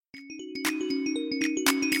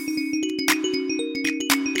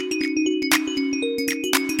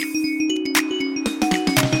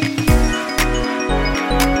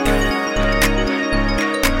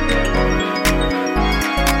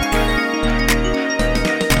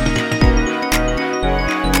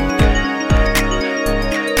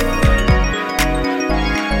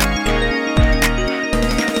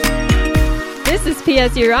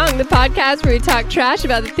P.S. You're Wrong, the podcast where we talk trash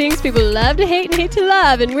about the things people love to hate and hate to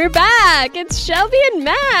love. And we're back. It's Shelby and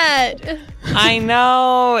Matt. I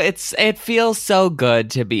know. It feels so good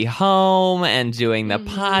to be home and doing the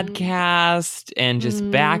podcast and just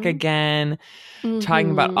back again,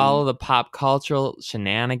 talking about all of the pop cultural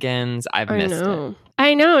shenanigans. I've missed it.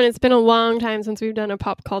 I know, and it's been a long time since we've done a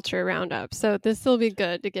pop culture roundup. So this will be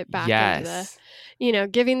good to get back into the,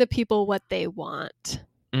 giving the people what they want.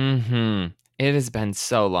 It has been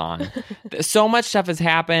so long. So much stuff has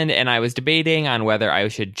happened, and I was debating on whether I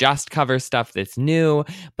should just cover stuff that's new.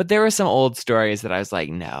 But there were some old stories that I was like,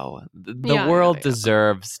 no, the world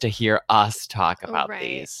deserves to hear us talk about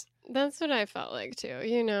these. That's what I felt like, too.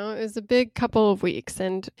 It was a big couple of weeks,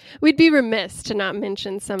 and we'd be remiss to not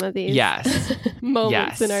mention some of these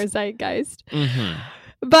moments in our zeitgeist.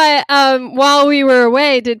 But while we were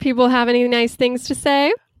away, did people have any nice things to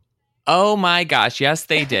say? Oh my gosh, yes,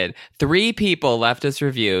 they did. 3 people left us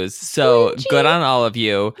reviews, so good on all of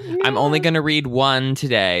you. Yeah. I'm only going to read one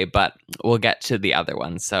today, but we'll get to the other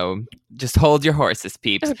one, so just hold your horses,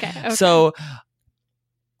 peeps. Okay. So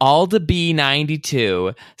Alda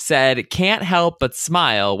B92 said, can't help but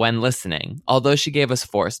smile when listening, although she gave us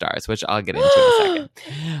 4 stars, which I'll get into in a second.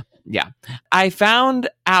 Yeah. I found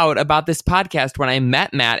out about this podcast when I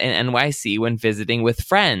met Matt in NYC when visiting with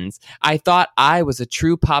friends. I thought I was a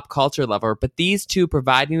true pop culture lover, but these two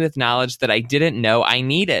provide me with knowledge that I didn't know I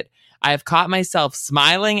needed. I have caught myself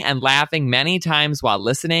smiling and laughing many times while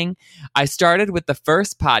listening. I started with the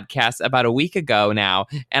first podcast about a week ago now,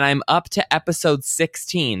 and I'm up to episode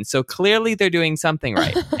 16. So clearly they're doing something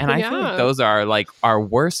right. And I feel like those are like our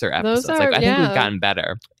worser episodes. I think we've gotten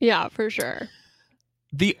better. Yeah, for sure.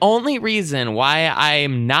 The only reason why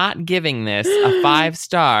I'm not giving this a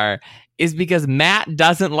 5-star is because Matt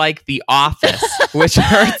doesn't like The Office, which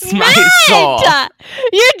hurts my soul.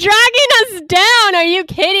 You're dragging us down. Are you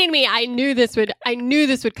kidding me? I knew this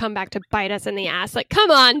would come back to bite us in the ass. Like,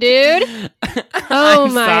 come on, dude. Oh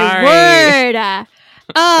my word.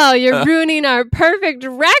 Oh, you're ruining our perfect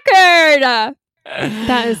record.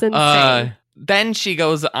 That is insane. Then she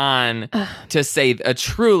goes on to say a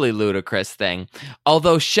truly ludicrous thing.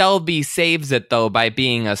 Although Shelby saves it, though, by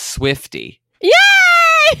being a Swiftie. Yay!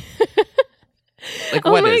 Like,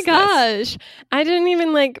 oh what my is gosh. I didn't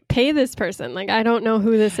even pay this person. I don't know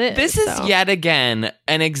who this is. This is yet again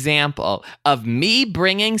an example of me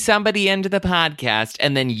bringing somebody into the podcast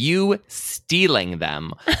and then you stealing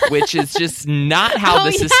them, which is just not how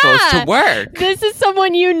this is supposed to work. This is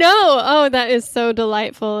someone you know. Oh, that is so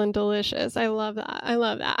delightful and delicious. I love that.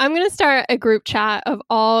 I'm going to start a group chat of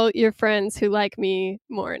all your friends who like me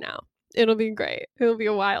more now. It'll be great. It'll be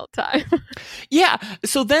a wild time. Yeah.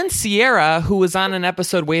 So then Sierra, who was on an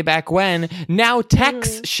episode way back when, now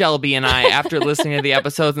texts Shelby and I after listening to the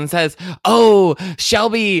episodes and says, oh,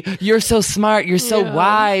 Shelby, you're so smart. You're so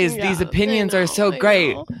wise. These opinions are so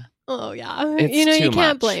great. Oh, yeah. It's you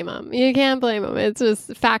can't blame them. You can't blame them. It's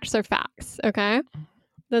just facts are facts. Okay.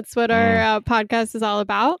 That's what our podcast is all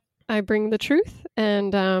about. I bring the truth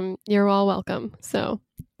and you're all welcome. So.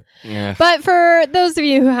 Yeah. But for those of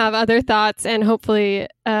you who have other thoughts and hopefully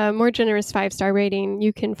a more generous 5-star rating,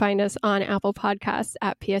 you can find us on Apple Podcasts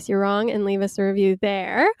at PS You're Wrong and leave us a review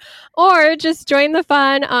there. Or just join the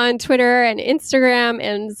fun on Twitter and Instagram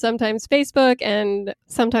and sometimes Facebook and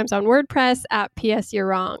sometimes on WordPress at PS You're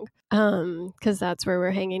Wrong. Because that's where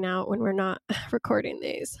we're hanging out when we're not recording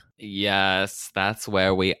these. Yes, that's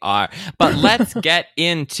where we are. But let's get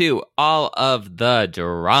into all of the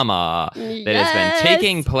drama that has been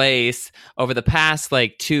taking place over the past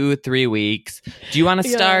 2-3 weeks. Do you want to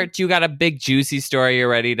start? Do you got a big juicy story you're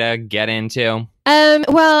ready to get into?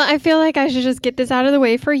 Well, I feel like I should just get this out of the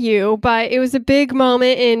way for you, but it was a big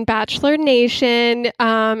moment in Bachelor Nation.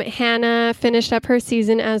 Hannah finished up her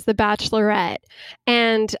season as the Bachelorette.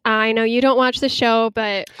 And I know you don't watch the show,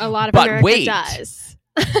 but a lot of America does.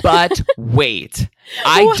 But wait,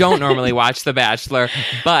 I don't normally watch The Bachelor,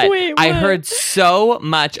 but I heard so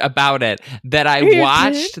much about it that I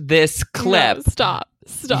watched this clip. No, stop.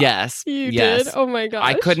 Yes. You did? Oh my gosh.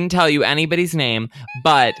 I couldn't tell you anybody's name,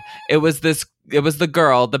 but it was the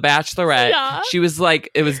girl, the Bachelorette. Yeah. She was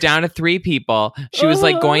it was down to 3 people. She was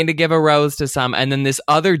going to give a rose to some, and then this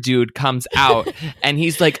other dude comes out and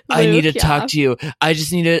he's like, I need to talk to you. I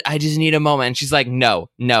just need a moment. And she's like, no,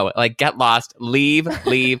 get lost, leave.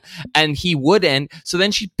 And he wouldn't. So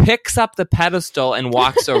then she picks up the pedestal and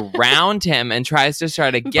walks around him and tries to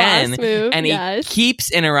start again. Boss move, and he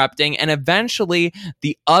keeps interrupting. And eventually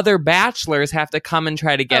the other bachelors have to come and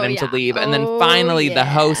try to get him to leave. And then finally the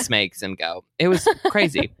host makes him go. It was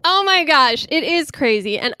crazy. Oh my gosh, it is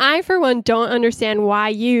crazy. And I, for one, don't understand why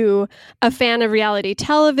you, a fan of reality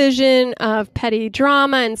television, of petty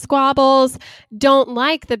drama and squabbles, don't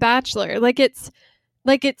like The Bachelor.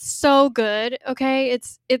 It's so good, okay?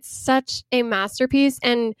 It's such a masterpiece,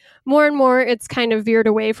 and more it's kind of veered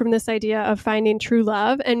away from this idea of finding true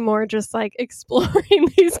love and more just like exploring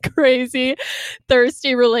these crazy,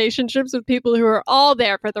 thirsty relationships with people who are all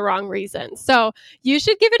there for the wrong reasons. So you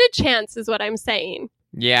should give it a chance, is what I'm saying.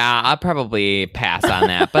 Yeah, I'll probably pass on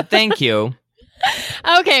that, but thank you.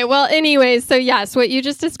 Okay, well, anyways, so yes, what you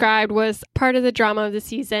just described was part of the drama of the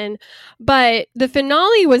season, but the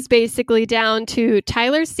finale was basically down to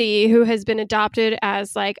Tyler C., who has been adopted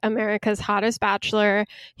as like America's hottest bachelor.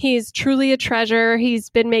 He's truly a treasure. He's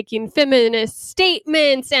been making feminist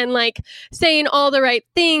statements and like saying all the right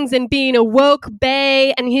things and being a woke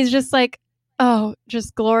bae, and he's just like, oh,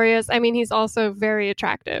 just glorious. I mean, he's also very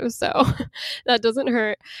attractive, so that doesn't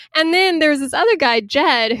hurt. And then there's this other guy,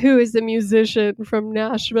 Jed, who is a musician from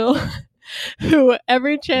Nashville, who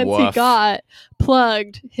every chance he got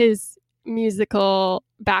plugged his musical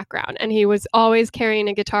background, and he was always carrying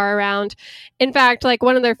a guitar around. In fact, like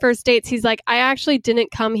one of their first dates, he's like, I actually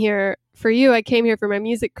didn't come here for you. I came here for my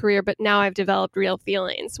music career, but now I've developed real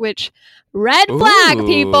feelings, which red flag,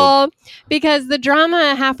 people, because the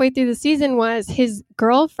drama halfway through the season was his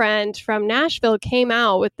girlfriend from Nashville came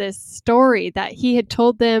out with this story that he had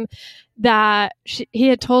told them that he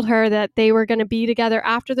had told her that they were going to be together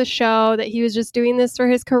after the show, that he was just doing this for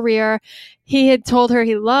his career. He had told her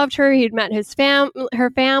he loved her. He'd met her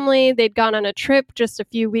family. They'd gone on a trip just a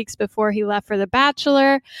few weeks before he left for The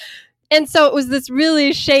Bachelor. And so it was this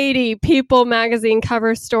really shady People magazine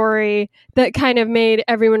cover story that kind of made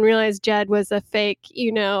everyone realize Jed was a fake,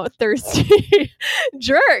 thirsty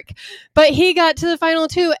jerk. But he got to the final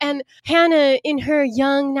two, and Hannah, in her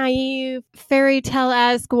young, naive, fairy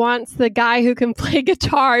tale-esque, wants the guy who can play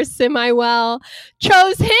guitar semi-well,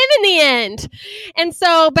 chose him in the end. And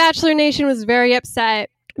so Bachelor Nation was very upset.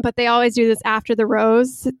 But they always do this after the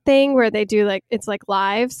rose thing where they do it's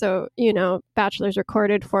live. So, Bachelor's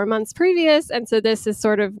recorded 4 months previous. And so this is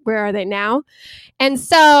sort of where are they now? And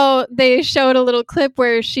so they showed a little clip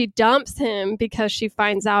where she dumps him because she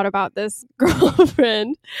finds out about this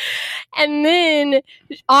girlfriend. And then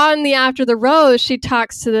on the after the rose, she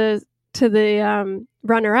talks to the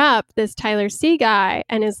runner up, this Tyler C. guy,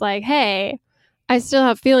 and is like, hey, I still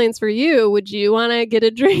have feelings for you. Would you want to get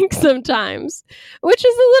a drink sometimes? Which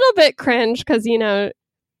is a little bit cringe because,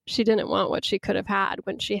 she didn't want what she could have had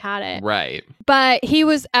when she had it. Right. But he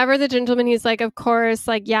was ever the gentleman. He's like, of course,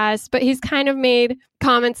 yes. But he's kind of made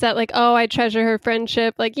comments that oh, I treasure her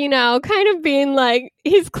friendship. Kind of being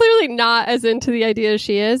he's clearly not as into the idea as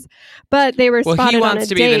she is. But they were spotted on a date. Well, he wants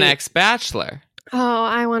to be the next Bachelor. Oh,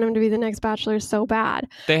 I want him to be the next Bachelor so bad.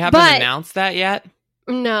 They haven't announced that yet?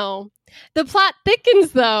 No. The plot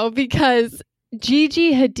thickens, though, because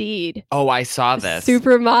Gigi Hadid, oh, I saw this,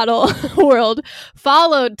 supermodel world,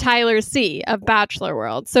 followed Tyler C. of Bachelor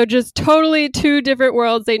World. So just totally two different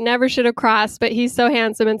worlds. They never should have crossed, but he's so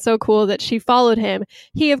handsome and so cool that she followed him.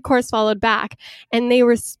 He, of course, followed back. And they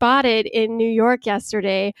were spotted in New York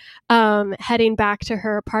yesterday, heading back to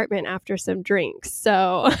her apartment after some drinks.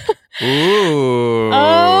 So... Ooh.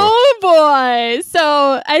 Oh boy.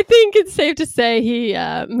 So I think it's safe to say he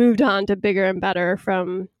moved on to bigger and better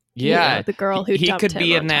from the girl who dumped could him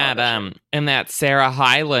be on television. in that Sarah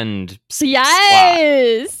Hyland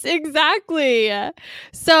yes slot. Exactly.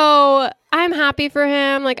 So I'm happy for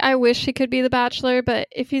him. I wish he could be the Bachelor, but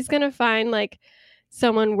if he's gonna find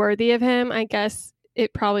someone worthy of him, I guess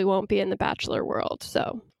it probably won't be in the Bachelor world.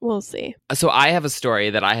 So we'll see. So I have a story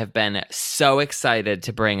that I have been so excited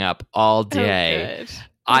to bring up all day. Oh, good.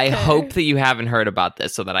 I hope that you haven't heard about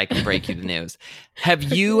this so that I can break you the news. Have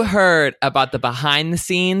you heard about the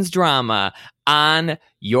behind-the-scenes drama on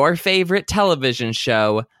your favorite television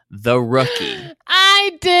show, The Rookie?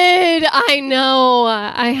 I did. I know.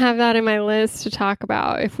 I have that in my list to talk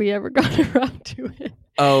about if we ever got around to it.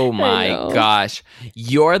 Oh my gosh.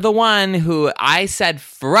 You're the one who I said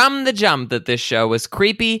from the jump that this show was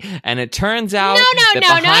creepy, and it turns out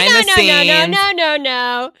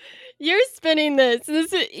No. You're spinning this.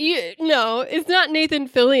 It's not Nathan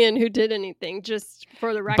Fillion who did anything, just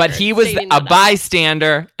for the record. But he was a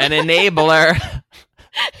bystander, an enabler.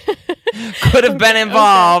 Could have been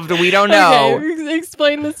involved. Okay. We don't know. Okay.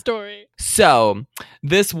 Explain the story. So,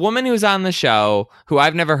 this woman who's on the show, who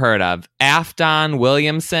I've never heard of, Afton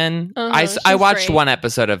Williamson. I watched one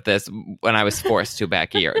episode of this when I was forced to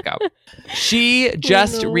back a year ago. She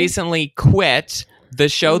just recently quit the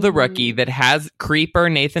show The Rookie, that has creeper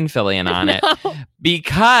Nathan Fillion on it,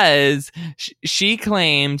 because she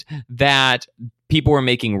claimed that people were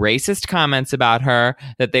making racist comments about her,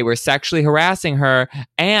 that they were sexually harassing her,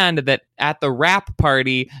 and that at the wrap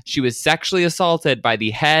party, she was sexually assaulted by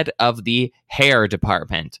the head of the hair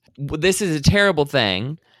department. This is a terrible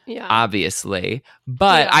thing. Yeah. Obviously.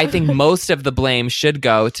 But I think most of the blame should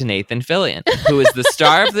go to Nathan Fillion, who is the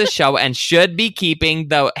star of the show and should be keeping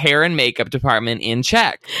the hair and makeup department in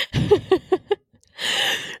check.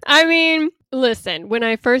 I mean, listen, when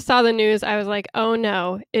I first saw the news, I was like, oh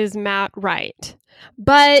no, is Matt right?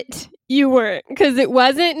 But you weren't, because it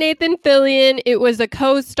wasn't Nathan Fillion. It was a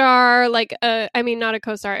co-star, not a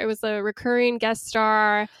co-star. It was a recurring guest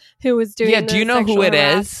star who was doing do you know who it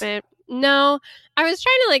harassment. Is? No, I was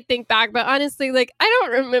trying to think back, but honestly, I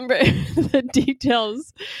don't remember the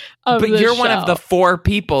details of the show. But you're one of the 4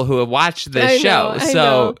 people who have watched this show.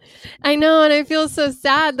 I know, and I feel so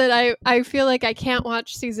sad that I feel like I can't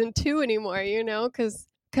watch season 2 anymore, because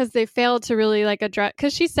they failed to really address,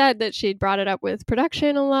 because she said that she'd brought it up with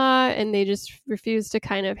production a lot, and they just refused to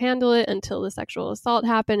kind of handle it until the sexual assault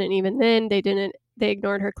happened. And even then they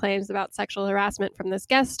ignored her claims about sexual harassment from this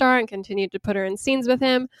guest star and continued to put her in scenes with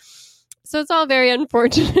him. So it's all very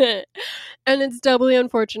unfortunate, and it's doubly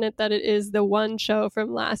unfortunate that it is the one show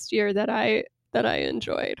from last year that I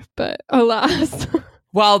enjoyed, but alas.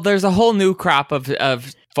 Well, there's a whole new crop of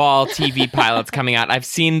fall TV pilots coming out. I've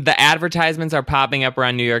seen the advertisements are popping up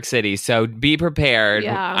around New York City, so be prepared.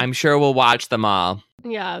 Yeah. I'm sure we'll watch them all.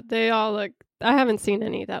 Yeah, they all look... I haven't seen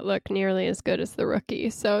any that look nearly as good as The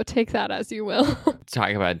Rookie, so take that as you will.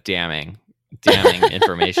 Talk about damning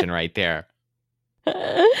information right there.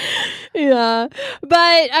 Yeah,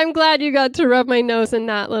 but I'm glad you got to rub my nose in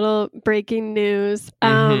that little breaking news.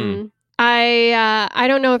 I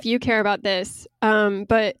don't know if you care about this,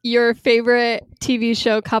 but your favorite TV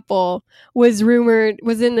show couple was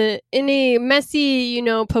in a messy,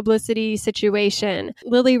 publicity situation.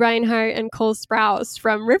 Lily Reinhart and Cole Sprouse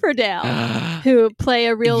from Riverdale, who play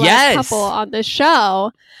a real life couple on the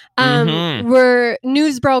show. Were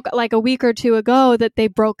news broke a week or 2 ago that they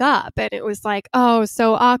broke up, and it was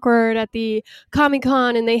so awkward at the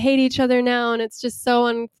Comic-Con, and they hate each other now, and it's just so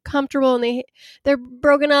uncomfortable, and they're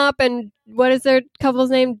broken up. And what is their couple's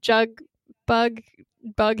name? Bughead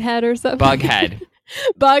or something?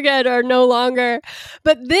 Bughead are no longer.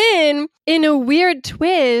 But then, in a weird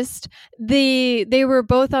twist, they were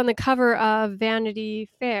both on the cover of Vanity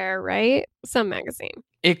Fair, right? Some magazine.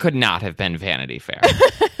 It could not have been Vanity Fair.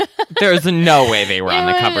 There's no way they were on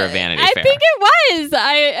the cover of Vanity Fair. I think it was.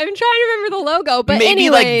 I'm trying to remember the logo, but maybe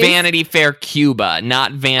Vanity Fair Cuba,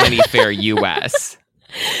 not Vanity Fair US.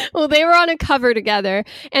 Well, they were on a cover together,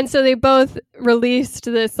 and so they both released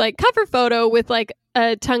this cover photo with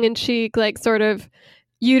a tongue-in-cheek sort of,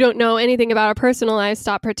 you don't know anything about our personal lives,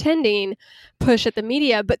 stop pretending, push at the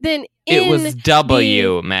media. But then it was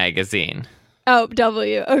W magazine. Oh,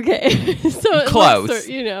 W. Okay. So close.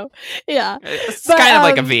 Yeah. It's kind of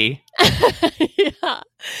like a V. Yeah.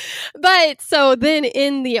 But so then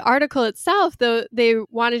in the article itself, though, they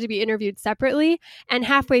wanted to be interviewed separately. And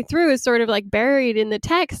halfway through, sort of buried in the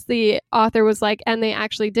text, the author was and they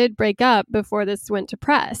actually did break up before this went to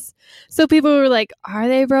press. So people were are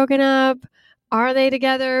they broken up? Are they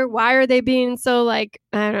together? Why are they being so I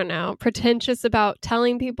don't know, pretentious about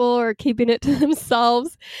telling people or keeping it to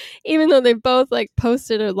themselves, even though they've both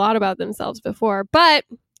posted a lot about themselves before. But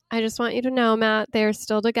I just want you to know, Matt, they're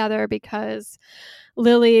still together because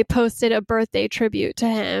Lily posted a birthday tribute to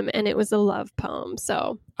him, and it was a love poem.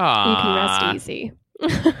 So you can rest easy.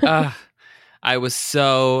 I was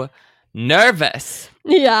so nervous.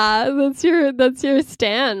 Yeah, that's your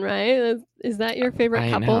stan, right? Is that your favorite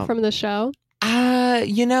couple from the show?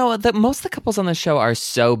 Most of the couples on the show are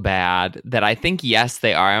so bad that I think, yes,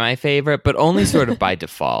 they are my favorite, but only sort of by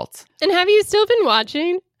default. And have you still been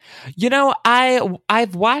watching?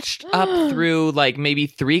 I've watched up through maybe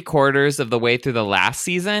 3/4 of the way through the last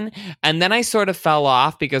season, and then I sort of fell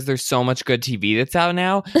off because there's so much good TV that's out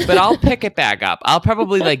now. But I'll pick it back up. I'll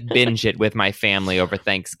probably binge it with my family over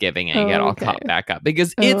Thanksgiving and get all caught back up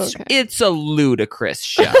because it's a ludicrous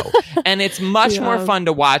show, and it's much more fun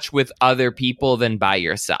to watch with other people than by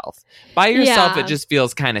yourself. By yourself, it just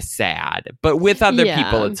feels kind of sad, but with other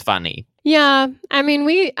people, it's funny. Yeah, I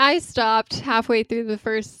mean, I stopped halfway through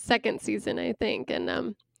the second season, I think,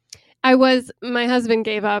 and my husband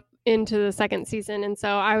gave up into the second season. And so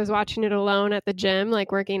I was watching it alone at the gym,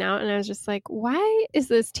 like working out. And I was just like, why is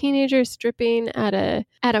this teenager stripping at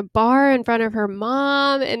a bar in front of her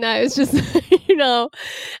mom? And I was just, I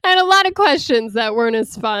had a lot of questions that weren't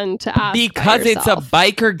as fun to ask. Because it's a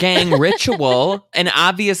biker gang ritual. And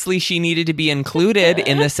obviously she needed to be included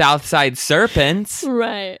in the Southside Serpents.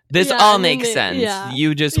 Right. This all makes sense. Yeah.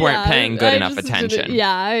 You just weren't paying good enough attention.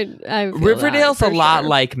 I Riverdale's a lot sure.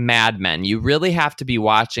 like Mad Men. You really have to be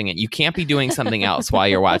watching it. You can't be doing something else while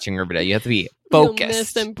you're watching Riverdale. You have to be focused.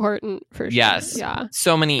 It's important for sure. Yes. Yeah.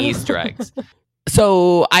 So many Easter eggs.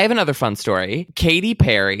 So I have another fun story. Katy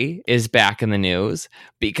Perry is back in the news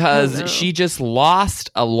because she just lost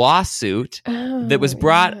a lawsuit that was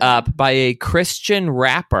brought up by a Christian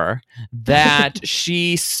rapper that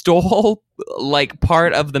she stole like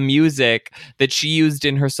part of the music that she used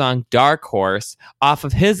in her song Dark Horse off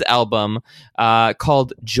of his album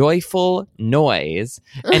called Joyful Noise.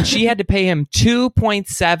 And she had to pay him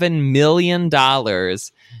 $2.7 million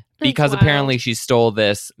because apparently she stole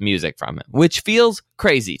this music from him, which feels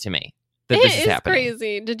crazy to me that this is happening. It is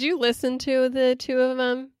crazy. Did you listen to the two of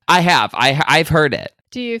them? I have. I've heard it.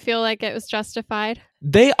 Do you feel like it was justified?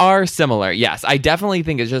 They are similar. Yes, I definitely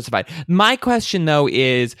think it's justified. My question, though,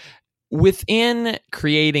 is within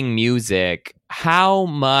creating music, how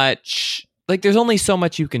much... Like, there's only so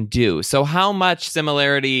much you can do. So how much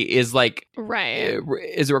similarity is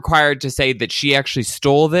is required to say that she actually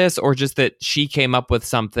stole this, or just that she came up with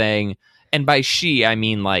something? And by she, I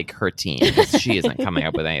mean like her team. She isn't coming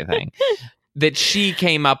up with anything. That she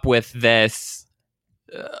came up with this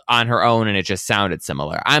on her own, and it just sounded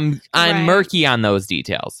similar. I'm murky on those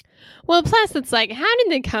details. Well, plus it's like, how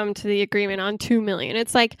did they come to the agreement on $2 million?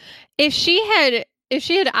 It's like if she had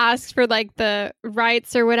asked for like the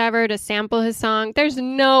rights or whatever to sample his song, there's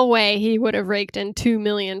no way he would have raked in $2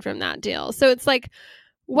 million from that deal. So it's like,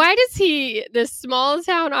 why does this small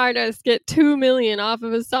town artist, get $2 million off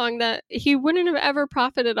of a song that he wouldn't have ever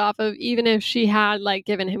profited off of, even if she had like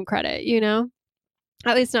given him credit,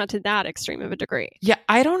 At least not to that extreme of a degree. Yeah,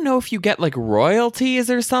 I don't know if you get like royalties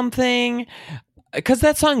or something, because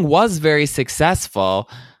that song was very successful.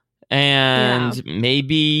 And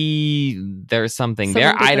maybe there's something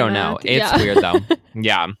there. I don't know. It's weird, though.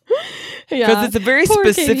 Yeah. Because it's a very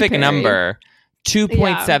specific number.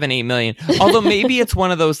 2.78 million. Although maybe it's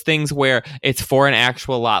one of those things where it's for an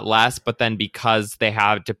actual lot less, but then because they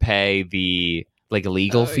have to pay the like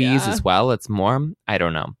legal fees as well, it's more. I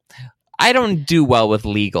don't know. I don't do well with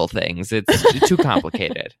legal things. It's too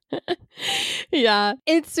complicated. Yeah.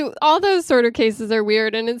 It's all those sort of cases are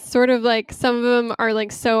weird, and it's sort of like some of them are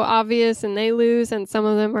like so obvious and they lose, and some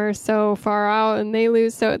of them are so far out and they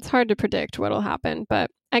lose, so it's hard to predict what'll happen.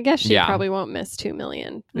 But I guess she probably won't miss $2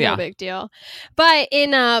 million. No big deal. But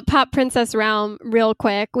in pop princess realm, real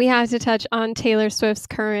quick, we have to touch on Taylor Swift's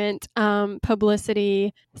current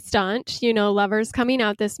publicity stunt. Lovers coming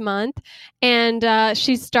out this month. And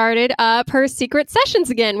she started up her secret sessions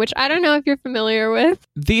again, which I don't know if you're familiar with.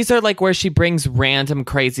 These are like where she brings random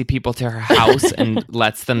crazy people to her house and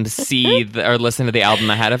lets them see or listen to the album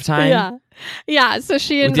ahead of time. Yeah, so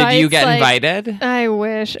she invites... Did you get invited? I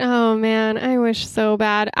wish. Oh, man, I wish so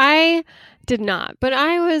bad. I did not, but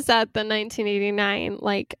I was at the 1989,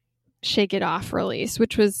 Shake It Off release,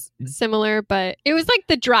 which was similar, but it was like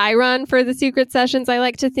the dry run for the secret sessions, I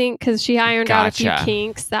like to think, because she ironed out a few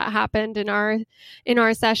kinks that happened in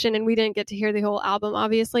our session, and we didn't get to hear the whole album,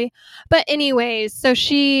 obviously. But anyways, so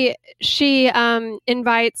she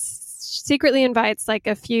secretly invites like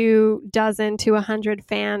a few dozen to 100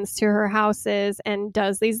 fans to her houses and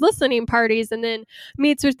does these listening parties, and then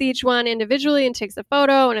meets with each one individually and takes a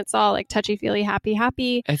photo, and it's all like touchy-feely,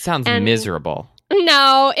 happy. It sounds miserable.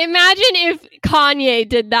 No, imagine if Kanye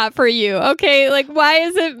did that for you. Okay, why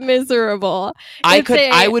is it miserable?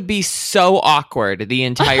 I would be so awkward the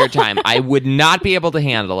entire time. I would not be able to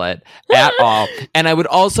handle it at all. And I would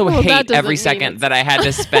also hate every second that I had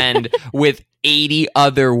to spend with 80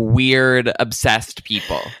 other weird, obsessed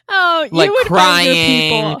people. Oh, you would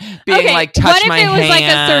crying, being touch my hand. What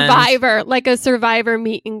if it was like a Survivor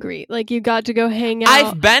meet and greet? Like you got to go hang out.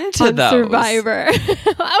 I've been to those. Survivor.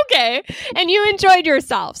 Okay. And you enjoyed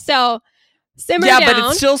yourself. So simmer down. Yeah, but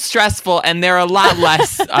it's still stressful, and they're a lot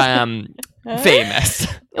less famous.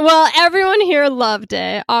 Well, everyone here loved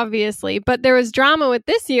it, obviously, but there was drama with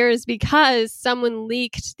this year's because someone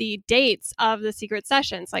leaked the dates of the secret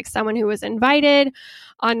sessions. Like someone who was invited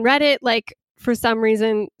on Reddit, for some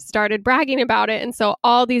reason started bragging about it. And so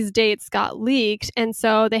all these dates got leaked. And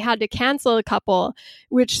so they had to cancel a couple,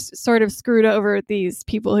 which sort of screwed over these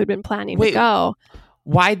people who'd been planning to go.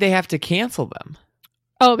 Why'd they have to cancel them?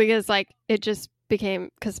 Oh, because it just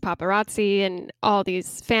became, because paparazzi and all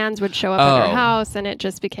these fans would show up at her house, and it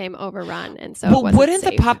just became overrun. And so, it wasn't wouldn't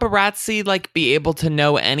safe. the paparazzi like be able to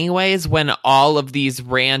know anyways when all of these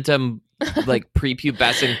random like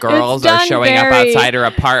prepubescent girls are showing up outside her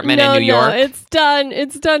apartment in New York?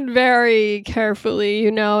 It's done very carefully.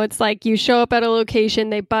 You know, it's like you show up at a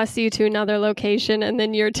location, they bus you to another location, and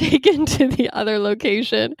then you're taken to the other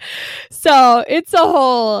location. So it's a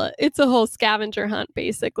whole scavenger hunt,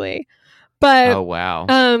 basically. But oh wow.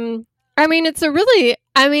 I mean, it's a really,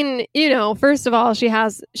 I mean, you know, first of all,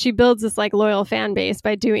 she builds this like loyal fan base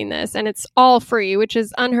by doing this, and it's all free, which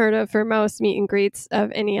is unheard of for most meet and greets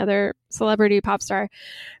of any other celebrity pop star.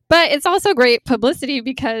 But it's also great publicity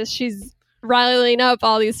because she's riling up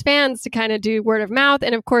all these fans to kind of do word of mouth.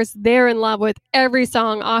 And of course, they're in love with every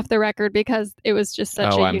song off the record because it was just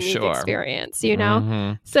such a unique experience, you know?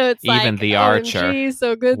 Mm-hmm. So it's even like, the Archer. OMG,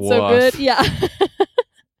 so good, Woof. so good. Yeah.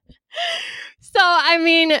 So, I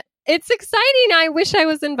mean, it's exciting. I wish I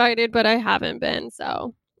was invited, but I haven't been.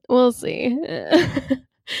 So we'll see.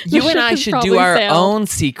 You and I should do our own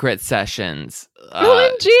secret sessions.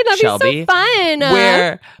 OMG, that'd Shelby, be so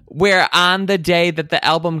fun. Where on the day that the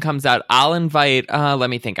album comes out, I'll invite, let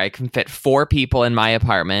me think, I can fit 4 people in my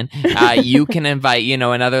apartment. You can invite,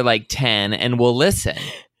 another like 10, and we'll listen.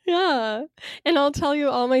 Yeah. And I'll tell you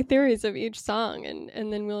all my theories of each song,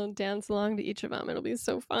 and then we'll dance along to each of them. It'll be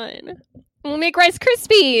so fun. We'll make Rice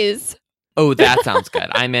Krispies. Oh, that sounds good.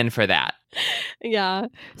 I'm in for that. Yeah.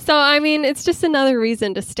 So, I mean, it's just another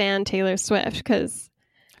reason to stan Taylor Swift, because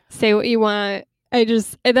say what you want.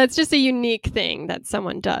 That's just a unique thing that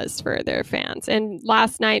someone does for their fans. And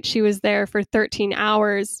last night she was there for 13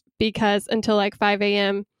 hours until like 5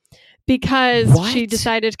 a.m. because she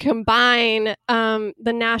decided to combine the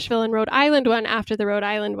Nashville and Rhode Island one after the Rhode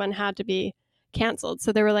Island one had to be canceled.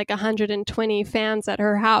 So there were like 120 fans at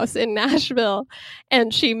her house in Nashville,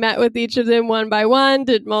 and she met with each of them one by one,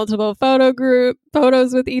 did multiple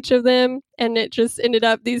photos with each of them, and it just ended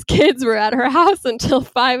up these kids were at her house until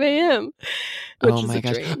 5 a.m. Oh my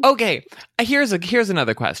gosh. Dream. Okay, here's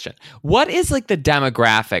another question. What is like the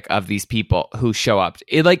demographic of these people who show up?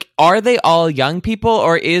 Are they all young people,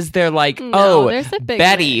 or is there like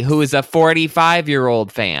Betty mix. who is a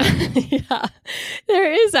 45-year-old fan? Yeah,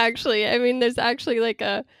 there is actually. I mean, there's actually like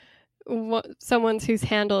someone whose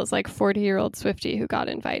handle is like 40-year-old Swiftie who got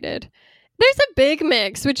invited. There's a big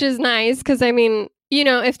mix, which is nice because I mean,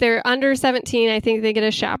 if they're under 17, I think they get a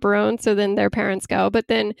chaperone, so then their parents go. But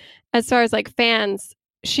then as far as like fans,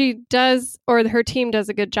 she does, or her team does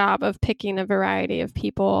a good job of picking a variety of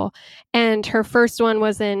people. And her first one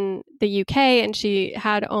was in the UK, and she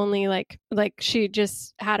had only like she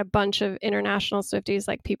just had a bunch of international Swifties,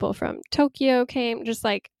 like people from Tokyo came, just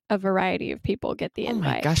like a variety of people get the invite.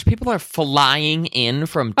 Oh my gosh, people are flying in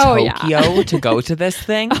from Tokyo to go to this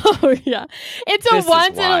thing? Oh yeah. It's a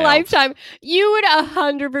once in a lifetime. You would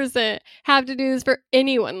 100% have to do this for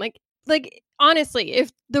anyone. Like honestly,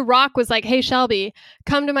 if The Rock was like, "Hey Shelby,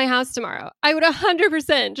 come to my house tomorrow," I would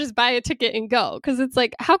 100% just buy a ticket and go, because it's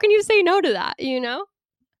like, how can you say no to that,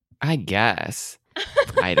 I guess.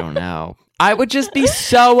 I don't know. I would just be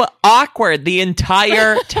so awkward the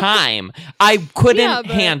entire time. I couldn't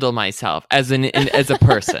handle myself as a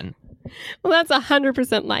person. Well, that's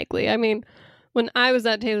 100% likely. I mean, when I was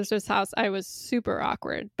at Taylor Swift's house, I was super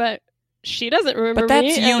awkward, but she doesn't remember me. But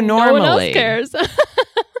that's you and normally. No one else cares.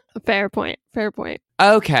 Fair point.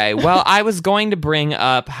 Okay, well, I was going to bring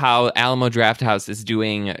up how Alamo Drafthouse is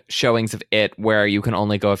doing showings of It where you can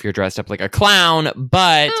only go if you're dressed up like a clown,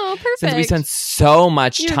 but since we spent so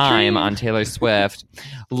much time on Taylor Swift,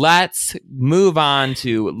 let's move on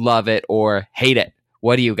to Love It or Hate It.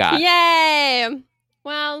 What do you got? Yay!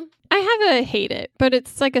 Well, I have a hate it, but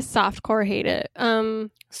it's like a softcore hate it. I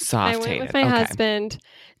went with my husband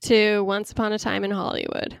to Once Upon a Time in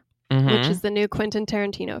Hollywood. Mm-hmm. Which is the new Quentin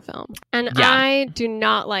Tarantino film. And I do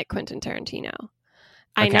not like Quentin Tarantino.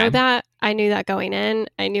 I know that. I knew that going in.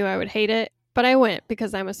 I knew I would hate it. But I went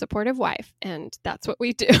because I'm a supportive wife. And that's what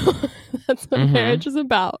we do. That's what marriage is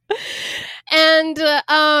about. And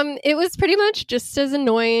it was pretty much just as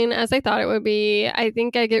annoying as I thought it would be. I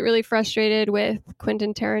think I get really frustrated with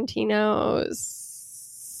Quentin Tarantino's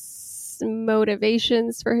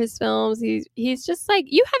motivations for his films. He's just like,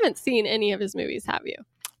 you haven't seen any of his movies, have you?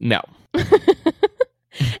 No.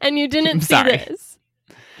 And you didn't see this?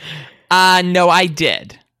 No, I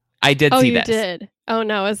did. I did see this. Oh, you did? Oh,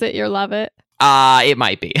 no. Is it your Love It? It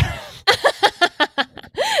might be.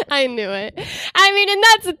 I knew it. I mean, and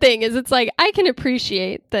that's the thing, is it's like, I can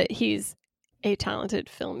appreciate that he's a talented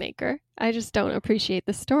filmmaker. I just don't appreciate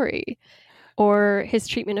the story or his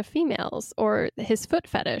treatment of females or his foot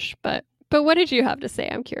fetish. But But what did you have to say?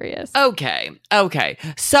 I'm curious. Okay.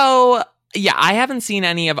 So, yeah, I haven't seen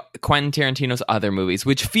any of Quentin Tarantino's other movies,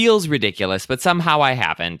 which feels ridiculous, but somehow I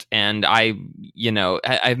haven't. And I've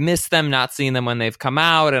missed them, not seen them when they've come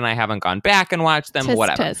out, and I haven't gone back and watched them,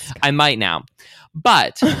 whatever. Tisk. I might now.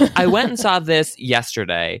 But I went and saw this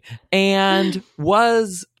yesterday and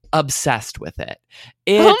was obsessed with it.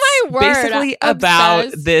 It's oh my word, basically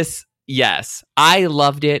about this. Yes, I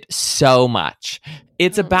loved it so much.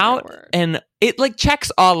 It's about it like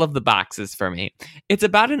checks all of the boxes for me. It's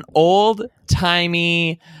about an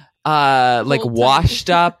old-timey, washed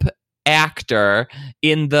up actor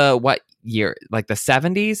in the what year? Like the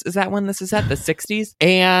 70s? Is that when this is set? The 60s?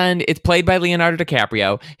 And it's played by Leonardo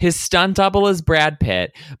DiCaprio. His stunt double is Brad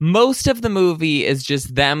Pitt. Most of the movie is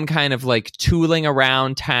just them kind of like tooling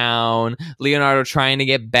around town. Leonardo trying to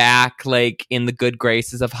get back like in the good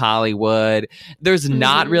graces of Hollywood. There's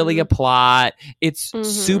not really a plot. It's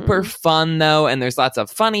super fun though, and there's lots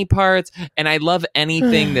of funny parts. And I love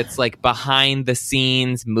anything that's like behind the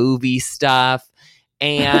scenes movie stuff.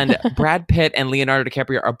 And Brad Pitt and Leonardo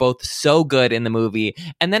DiCaprio are both so good in the movie.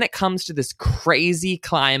 And then it comes to this crazy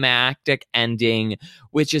climactic ending,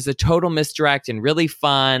 which is a total misdirect and really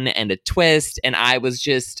fun and a twist. And I was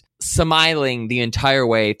just smiling the entire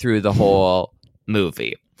way through the whole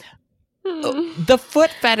movie. The foot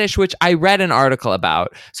fetish, which I read an article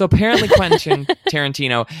about. So apparently Quentin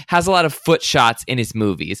Tarantino has a lot of foot shots in his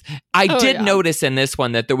movies. I did notice in this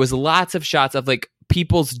one that there was lots of shots of like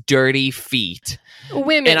people's dirty feet.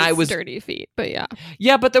 Women's dirty feet, but yeah.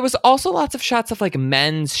 Yeah, but there was also lots of shots of like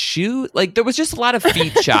men's shoes. Like there was just a lot of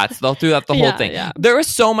feet shots throughout the whole thing. Yeah. There was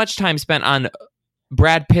so much time spent on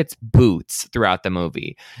Brad Pitt's boots throughout the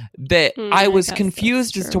movie that I was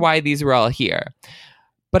confused as to why these were all here.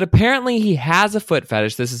 But apparently he has a foot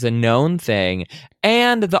fetish. This is a known thing.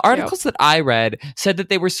 And the articles that I read said that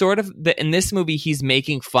they were sort of, in this movie, he's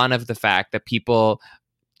making fun of the fact that people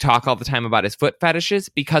talk all the time about his foot fetishes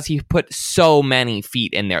because he put so many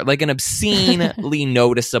feet in there, like an obscenely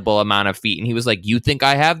noticeable amount of feet. And he was like, you think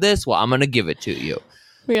I have this? Well, I'm going to give it to you.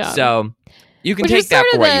 Yeah. So you can take that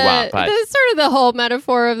for what you want. But that's sort of the whole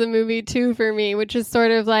metaphor of the movie too for me, which is sort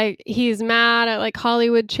of like he's mad at like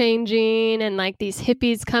Hollywood changing and like these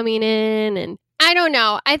hippies coming in. And I don't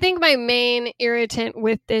know. I think my main irritant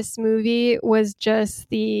with this movie was just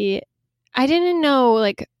I didn't know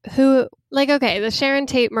like who, like, okay, the Sharon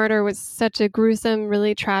Tate murder was such a gruesome,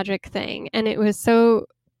 really tragic thing. And it was so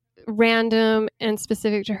random and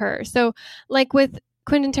specific to her. So like with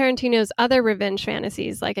Quentin Tarantino's other revenge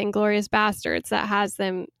fantasies, like Inglourious Bastards, that has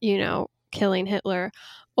them, killing Hitler,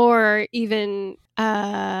 or even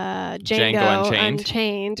Django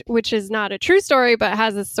Unchained, which is not a true story, but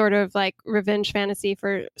has a sort of like revenge fantasy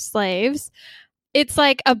for slaves. It's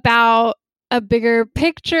like about a bigger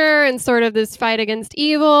picture and sort of this fight against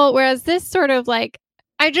evil, whereas this sort of like,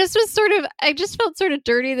 I just felt sort of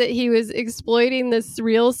dirty that he was exploiting this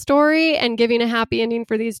real story and giving a happy ending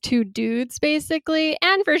for these two dudes, basically,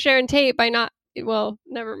 and for Sharon Tate by not, well,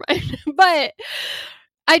 never mind. But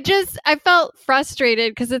I felt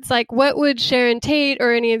frustrated because it's like, what would Sharon Tate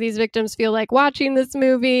or any of these victims feel like watching this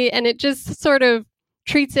movie? And it just sort of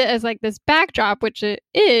treats it as like this backdrop, which it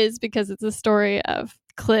is because it's a story of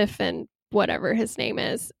Cliff and whatever his name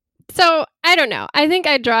is. So I don't know. I think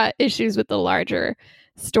I draw issues with the larger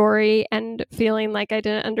story and feeling like I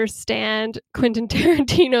didn't understand Quentin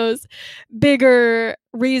Tarantino's bigger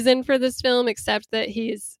reason for this film, except that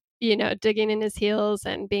he's, digging in his heels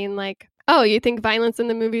and being like, oh, you think violence in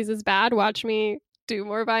the movies is bad? Watch me do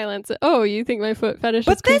more violence. Oh, you think my foot fetish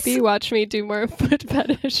is creepy? Watch me do more foot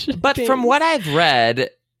fetish. But from what I've read,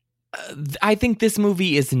 I think this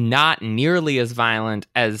movie is not nearly as violent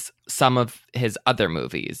as some of his other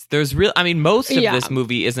movies. Most of this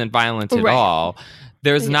movie isn't violent at all.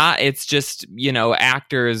 There's not, it's just,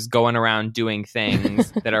 actors going around doing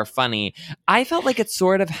things that are funny. I felt like it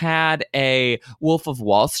sort of had a Wolf of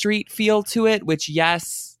Wall Street feel to it, which,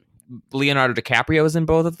 yes, Leonardo DiCaprio is in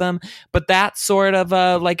both of them, but that's sort of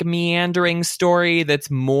a like meandering story that's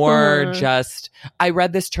more just, I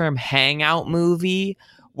read this term hangout movie,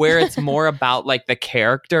 where it's more about like the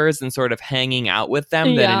characters and sort of hanging out with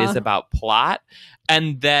them than it is about plot.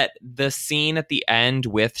 And that the scene at the end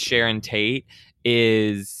with Sharon Tate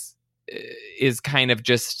is kind of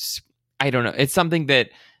just, I don't know. It's something that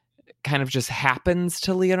kind of just happens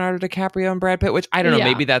to Leonardo DiCaprio and Brad Pitt, which I don't know,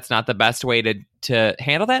 maybe that's not the best way to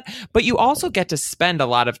handle that. But you also get to spend a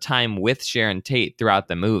lot of time with Sharon Tate throughout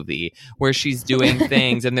the movie where she's doing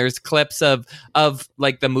things, and there's clips of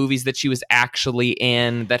like the movies that she was actually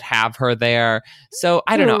in that have her there. So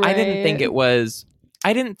I don't know. I didn't think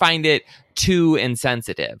I didn't find it too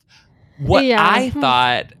insensitive. What I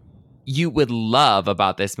thought you would love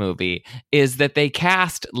about this movie is that they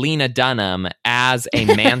cast Lena Dunham as a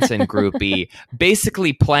Manson groupie,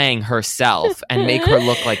 basically playing herself and make her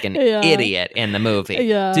look like an idiot in the movie.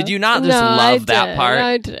 Yeah. Did you not just love that part?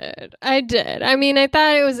 I did. I mean, I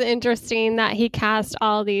thought it was interesting that he cast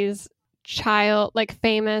all these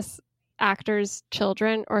famous actors'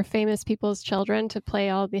 children or famous people's children to play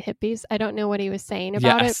all the hippies. I don't know what he was saying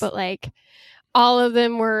about it, but all of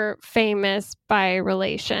them were famous by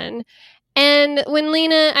relation. And when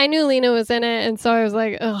I knew Lena was in it, and so I was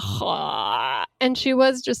like, ugh. And she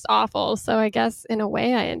was just awful. So I guess in a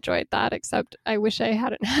way I enjoyed that, except I wish I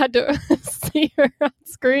hadn't had to see her on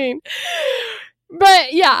screen.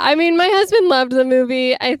 But yeah, I mean, my husband loved the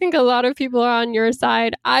movie. I think a lot of people are on your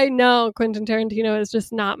side. I know Quentin Tarantino is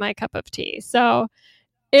just not my cup of tea. So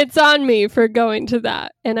it's on me for going to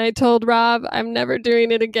that. And I told Rob I'm never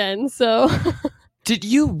doing it again. So did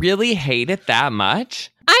you really hate it that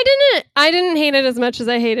much? I didn't hate it as much as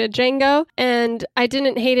I hated Django, and I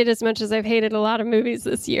didn't hate it as much as I've hated a lot of movies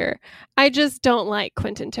this year. I just don't like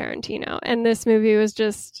Quentin Tarantino. And this movie was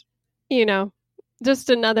just, just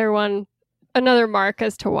another mark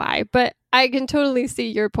as to why. But I can totally see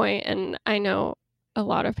your point, and I know a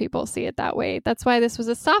lot of people see it that way. That's why this was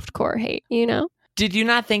a softcore hate, Did you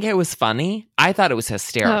not think it was funny? I thought it was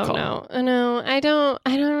hysterical. Oh, no. I don't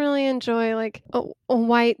really enjoy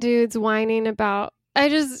white dudes whining about. I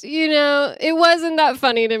just, it wasn't that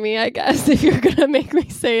funny to me, I guess, if you're going to make me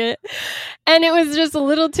say it. And it was just a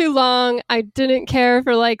little too long. I didn't care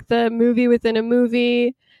for the movie within a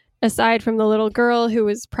movie, aside from the little girl who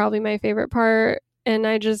was probably my favorite part. And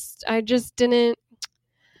I just didn't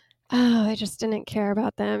care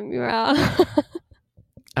about them.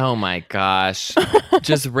 Oh my gosh.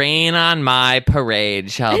 Just rain on my parade,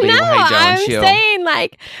 Shelby. No, why don't you?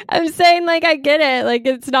 I'm saying I get it.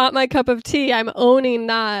 It's not my cup of tea. I'm owning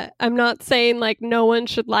that. I'm not saying no one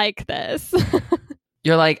should like this.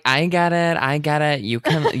 You're I get it. You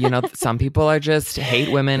can, some people are just hate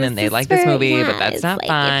women and they like this movie, but that's not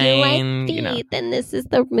fine. If you like then this is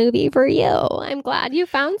the movie for you. I'm glad you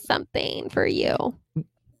found something for you.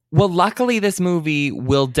 Well, luckily, this movie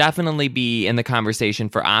will definitely be in the conversation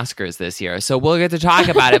for Oscars this year. So we'll get to talk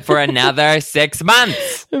about it for another 6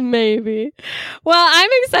 months. Maybe. Well, I'm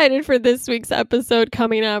excited for this week's episode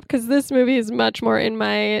coming up because this movie is much more in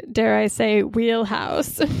my, dare I say,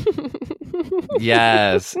 wheelhouse.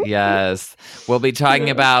 Yes. We'll be talking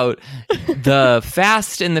about the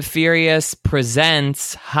Fast and the Furious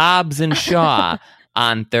presents Hobbs and Shaw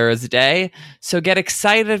on Thursday. So get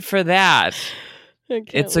excited for that.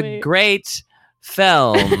 It's a great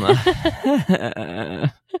film.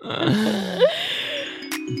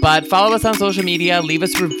 But follow us on social media, leave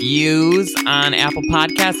us reviews on Apple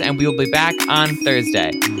Podcasts, and we will be back on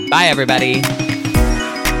Thursday. Bye, everybody.